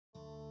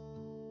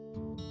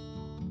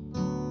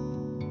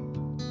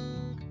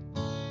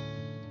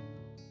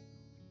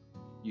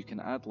You can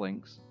add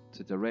links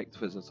to direct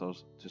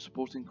visitors to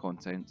supporting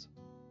content,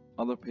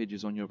 other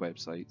pages on your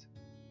website,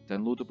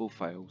 downloadable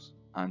files,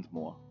 and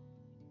more.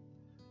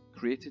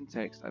 Creating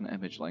text and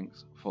image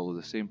links follow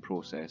the same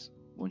process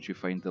once you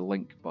find the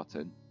link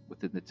button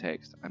within the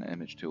text and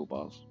image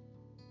toolbars.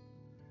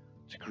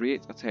 To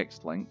create a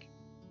text link,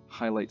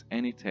 highlight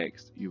any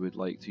text you would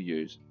like to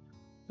use,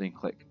 then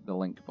click the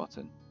link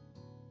button.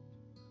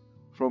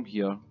 From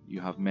here, you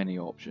have many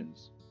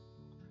options.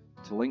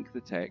 To link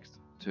the text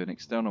to an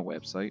external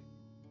website,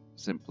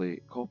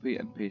 simply copy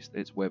and paste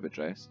its web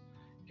address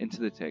into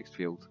the text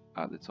field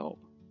at the top,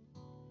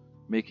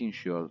 making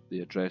sure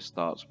the address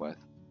starts with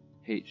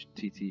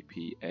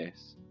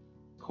https://.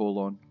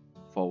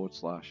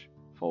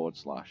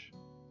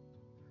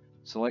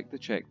 Select the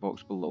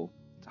checkbox below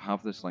to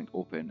have this link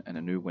open in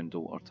a new window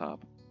or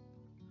tab.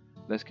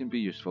 This can be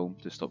useful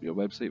to stop your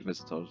website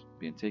visitors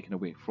being taken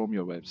away from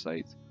your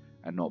website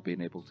and not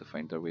being able to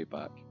find their way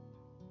back.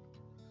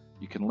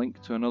 You can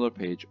link to another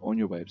page on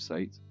your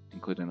website,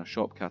 including a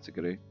shop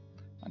category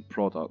and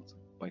product,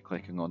 by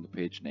clicking on the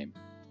page name.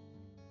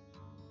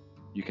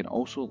 You can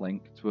also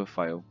link to a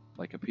file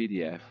like a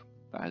PDF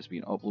that has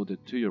been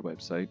uploaded to your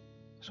website,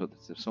 so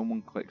that if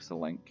someone clicks the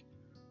link,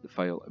 the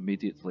file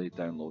immediately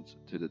downloads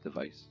to the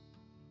device.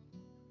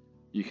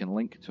 You can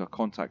link to a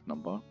contact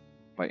number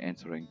by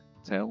entering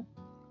tel:+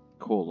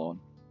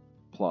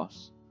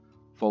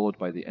 followed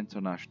by the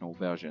international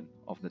version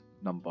of the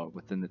number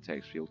within the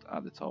text field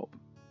at the top.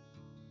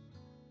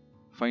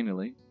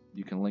 Finally,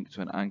 you can link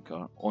to an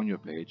anchor on your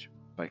page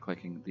by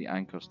clicking the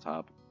Anchors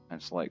tab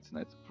and selecting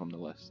it from the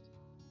list.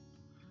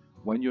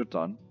 When you're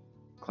done,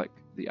 click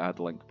the Add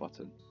Link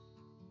button.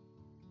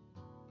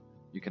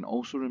 You can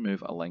also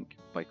remove a link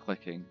by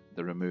clicking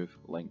the Remove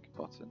Link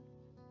button.